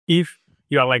If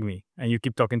you are like me and you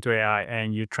keep talking to AI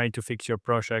and you try to fix your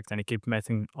project and you keep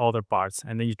messing other parts,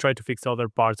 and then you try to fix other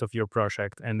parts of your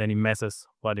project and then it messes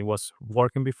what it was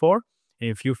working before.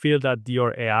 If you feel that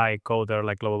your AI coder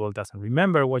like Lovable doesn't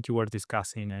remember what you were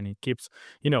discussing and it keeps,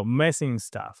 messing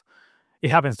stuff, it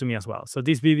happens to me as well. So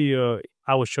this video,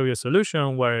 I will show you a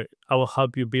solution where I will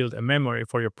help you build a memory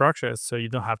for your project so you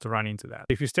don't have to run into that.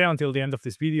 If you stay until the end of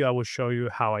this video, I will show you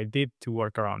how I did to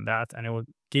work around that, and I will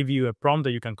give you a prompt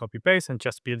that you can copy paste and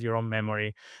just build your own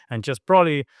memory and just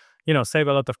probably, save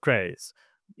a lot of credits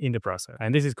in the process.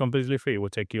 And this is completely free. It will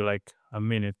take you like a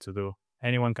minute to do.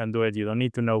 Anyone can do it. You don't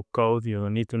need to know code. You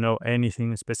don't need to know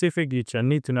anything specific. You just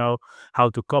need to know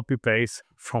how to copy paste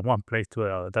from one place to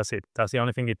the other. That's it. That's the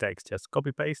only thing it takes. Just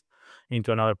copy paste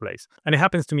into another place. And it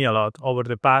happens to me a lot over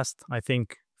the past, I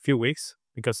think, few weeks,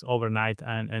 because overnight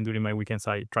and during my weekends,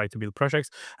 I try to build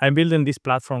projects. I'm building this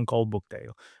platform called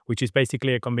bolt.new, which is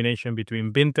basically a combination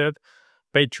between Vinted,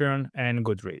 Patreon, and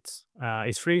Goodreads.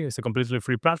 It's free. It's a completely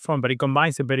free platform, but it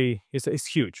combines it's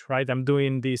huge, right? I'm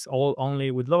doing this all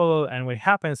only with Lovable, and what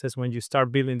happens is when you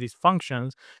start building these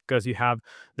functions, because you have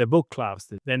the book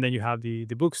clubs, then you have the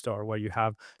bookstore where you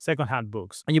have secondhand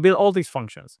books, and you build all these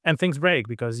functions, and things break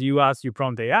because you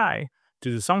prompt AI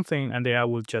to do something, and the AI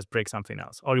will just break something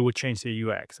else, or it will change the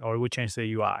UX, or it will change the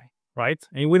UI. Right?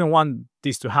 And we don't want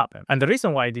this to happen. And the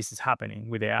reason why this is happening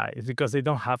with AI is because they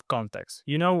don't have context.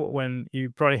 When you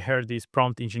probably heard this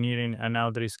prompt engineering and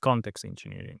now there is context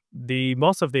engineering.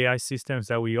 Most of the AI systems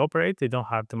that we operate, they don't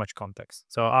have too much context.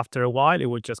 So after a while, it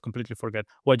will just completely forget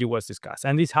what you was discussed.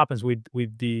 And this happens with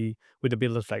the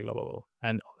builders like Lovable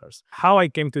and others. How I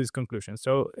came to this conclusion.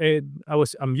 So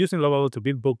I'm using Lovable to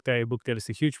build book.new. book.new is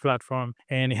a huge platform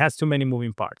and it has too many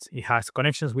moving parts. It has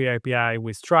connections with API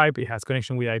with Stripe. It has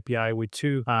connection with API with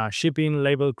two shipping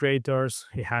label creators.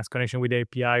 It has connection with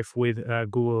API with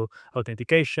Google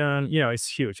authentication. It's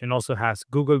huge, and also has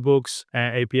Google Books.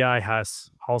 API has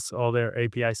also other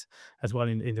APIs as well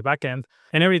in the backend.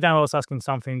 And every time I was asking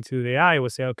something to the AI, I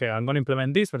would say, okay, I'm going to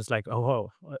implement this, but it's like,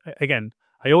 again,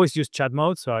 I always use chat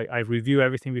mode, so I review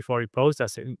everything before it posts.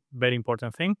 That's a very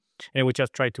important thing. And we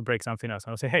just try to break something else.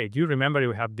 And I'll say, hey, do you remember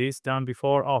we have this done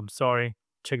before? Oh, I'm sorry.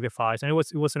 Check the files. And it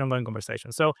was an ongoing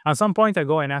conversation. So at some point I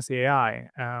go and ask the AI,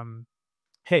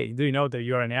 hey, do you know that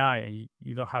you're an AI and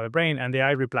you don't have a brain? And the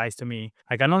AI replies to me,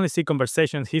 I can only see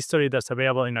conversation history that's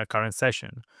available in our current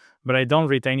session, but I don't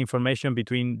retain information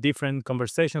between different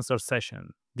conversations or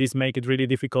sessions. This makes it really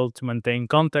difficult to maintain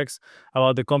context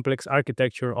about the complex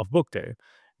architecture of book.new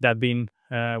that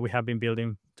we have been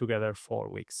building together for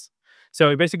weeks. So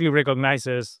it basically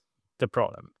recognizes the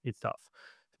problem itself.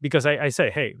 Because I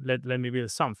say, hey, let me build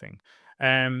something.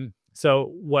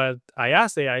 So what I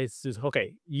asked AI is,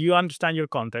 okay, you understand your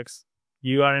context.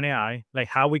 You are an AI. Like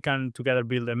how we can together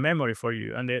build a memory for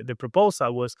you. And the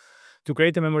proposal was to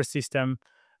create a memory system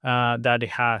that it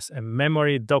has a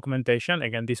memory documentation.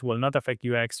 Again, this will not affect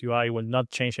UX, UI. It will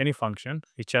not change any function.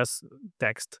 It's just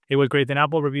text. It will create an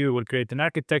Apple review. It will create an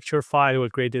architecture file. It will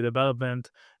create a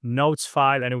development notes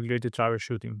file, and it will create a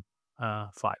troubleshooting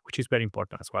file, which is very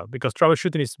important as well, because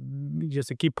troubleshooting is just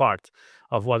a key part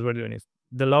of what we're doing. Is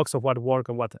the logs of what worked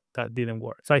and what that didn't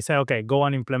work. So I say, okay, go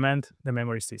and implement the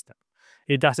memory system.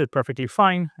 It does it perfectly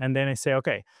fine. And then I say,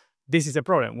 okay, this is a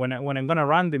problem. When I'm going to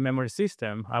run the memory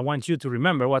system, I want you to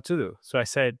remember what to do. So I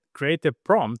said, create a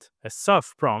prompt, a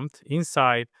soft prompt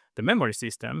inside the memory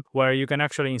system where you can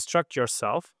actually instruct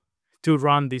yourself to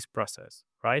run this process,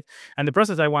 right? And the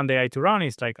process I want the AI to run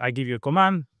is like, I give you a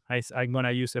command. I'm going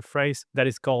to use a phrase that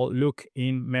is called look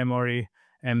in memory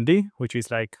MD, which is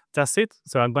like, that's it.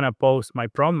 So I'm going to post my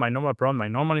prompt, my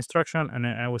normal instruction. And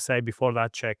then I will say before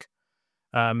that, check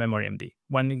memory MD.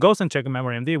 When it goes and check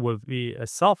memory MD, will be a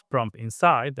soft prompt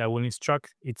inside that will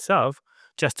instruct itself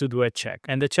just to do a check.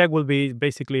 And the check will be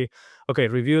basically, okay,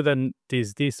 review that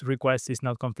this request is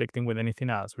not conflicting with anything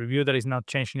else. Review that is not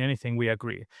changing anything, we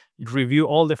agree. Review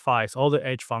all the files, all the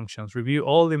edge functions, review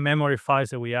all the memory files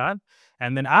that we add.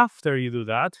 And then after you do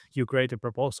that, you create a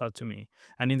proposal to me.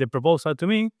 And in the proposal to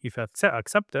me, if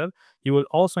accepted, you will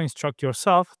also instruct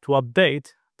yourself to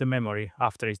update the memory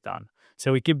after it's done.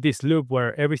 So we keep this loop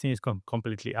where everything is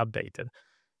completely updated.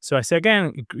 So I say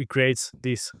again, it creates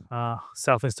this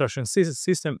self-instruction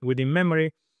system within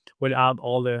memory. We'll add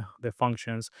all the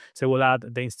functions. So we'll add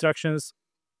the instructions.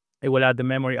 It will add the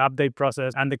memory update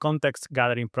process and the context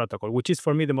gathering protocol, which is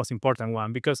for me the most important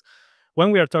one, because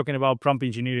when we are talking about prompt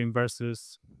engineering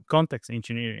versus context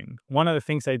engineering, one of the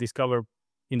things I discovered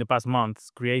in the past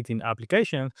months creating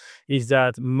applications is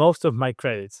that most of my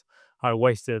credits are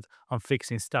wasted on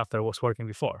fixing stuff that was working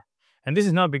before. And this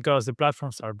is not because the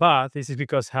platforms are bad. This is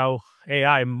because how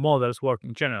AI models work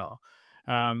in general.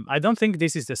 I don't think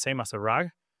this is the same as a RAG,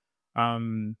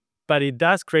 but it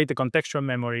does create a contextual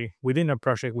memory within a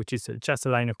project, which is just a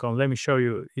line of code. Let me show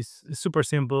you. It's super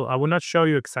simple. I will not show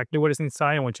you exactly what is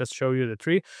inside. I will just show you the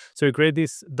tree. So we create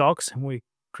these docs, and we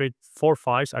create 4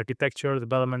 files: architecture,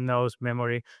 development nodes,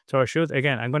 memory, troubleshoot.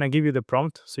 Again, I'm going to give you the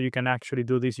prompt so you can actually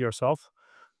do this yourself.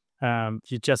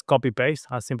 You just copy paste,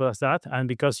 as simple as that. And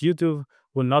because YouTube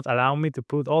will not allow me to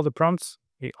put all the prompts,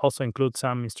 it also includes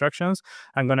some instructions.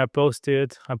 I'm going to post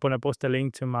it. I'm going to post a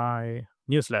link to my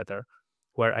newsletter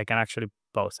where I can actually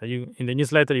post. So in the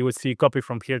newsletter, you will see copy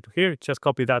from here to here. Just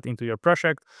copy that into your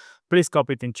project. Please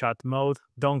copy it in chat mode.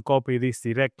 Don't copy this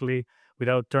directly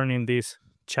without turning this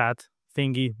chat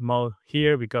thingy mode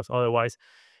here, because otherwise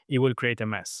it will create a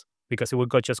mess, because it will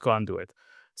just go and do it.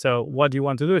 So what you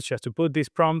want to do is just to put this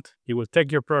prompt. It will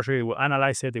take your project, it will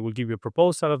analyze it, it will give you a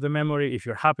proposal of the memory. If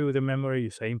you're happy with the memory, you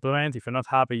say implement. If you're not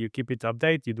happy, you keep it to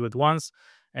update, you do it once,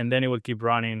 and then it will keep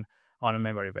running on a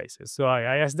memory basis. So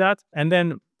I asked that, and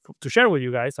then to share with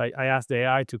you guys, I asked the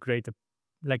AI to create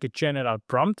a general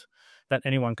prompt that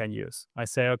anyone can use. I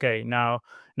say, okay, now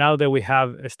that we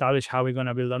have established how we're going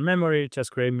to build on memory,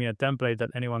 just create me a template that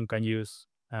anyone can use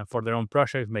for their own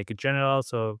project, make it general.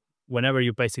 So whenever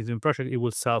you place it in project, it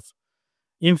will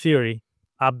in theory,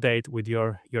 update with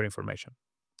your information,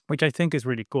 which I think is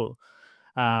really cool.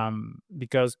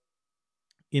 Because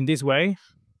in this way,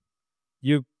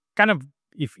 you kind of,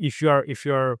 if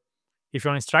you're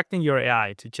instructing your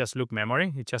AI to just look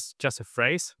memory, it's just a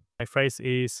phrase. My phrase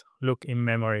is look in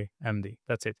memory MD.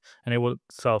 That's it. And it will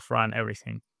self-run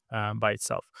everything by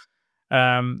itself.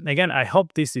 Again, I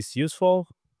hope this is useful.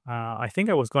 I think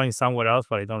I was going somewhere else,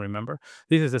 but I don't remember.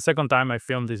 This is the second time I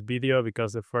filmed this video,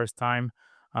 because the first time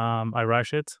I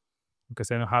rushed it because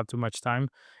I don't have too much time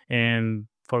and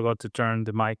forgot to turn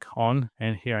the mic on,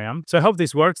 and here I am. So I hope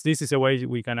this works. This is a way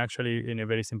we can actually, in a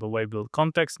very simple way, build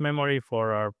context memory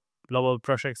for our global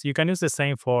projects. You can use the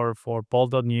same for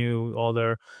bolt.new,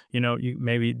 other,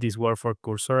 maybe this work for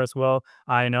Cursor as well.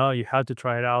 I know you have to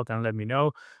try it out and let me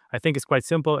know. I think it's quite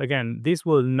simple. Again, this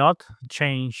will not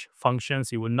change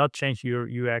functions. It will not change your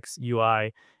UX,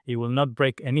 UI. It will not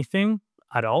break anything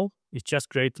at all. It's just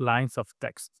create lines of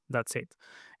text. That's it.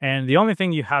 And the only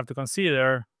thing you have to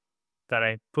consider, that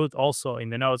I put also in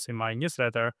the notes in my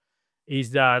newsletter,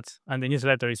 is that, and the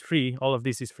newsletter is free. All of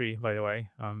this is free, by the way.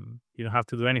 You don't have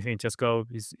to do anything. Just go.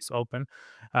 It's open.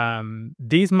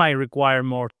 These might require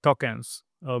more tokens,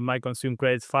 or might consume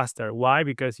credits faster. Why?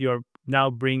 Because you're now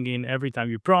bringing, every time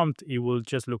you prompt, it will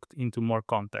just look into more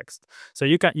context. So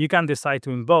you can decide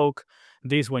to invoke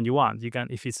this when you want. You can,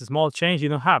 if it's a small change, you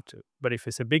don't have to. But if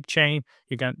it's a big change,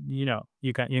 you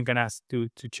can ask to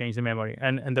change the memory.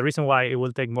 And the reason why it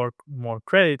will take more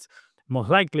credits, most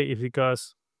likely, is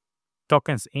because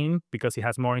tokens in, because it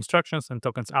has more instructions, and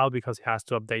tokens out because it has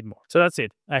to update more. So that's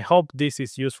it. I hope this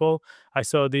is useful. I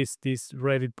saw this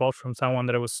Reddit post from someone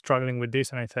that I was struggling with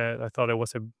this, and I thought it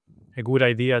was a good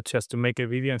idea just to make a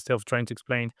video instead of trying to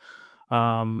explain.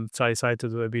 So I decided to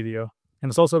do a video, and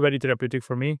it's also very therapeutic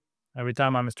for me. Every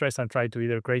time I'm stressed, I try to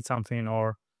either create something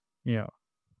or,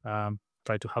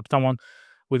 try to help someone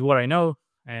with what I know.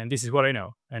 And this is what I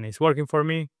know, and it's working for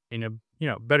me in a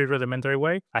very rudimentary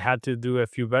way. I had to do a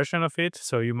few versions of it,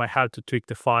 so you might have to tweak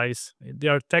the files. They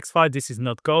are text files. This is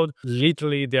not code.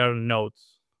 Literally, they are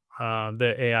notes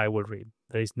the AI will read.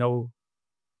 There is no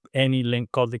any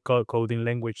coding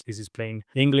language. This is plain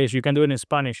English. You can do it in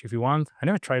Spanish if you want. I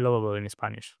never tried Lovable in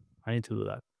Spanish. I need to do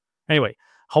that. Anyway,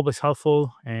 hope it's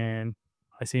helpful, and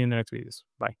I see you in the next videos.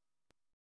 Bye.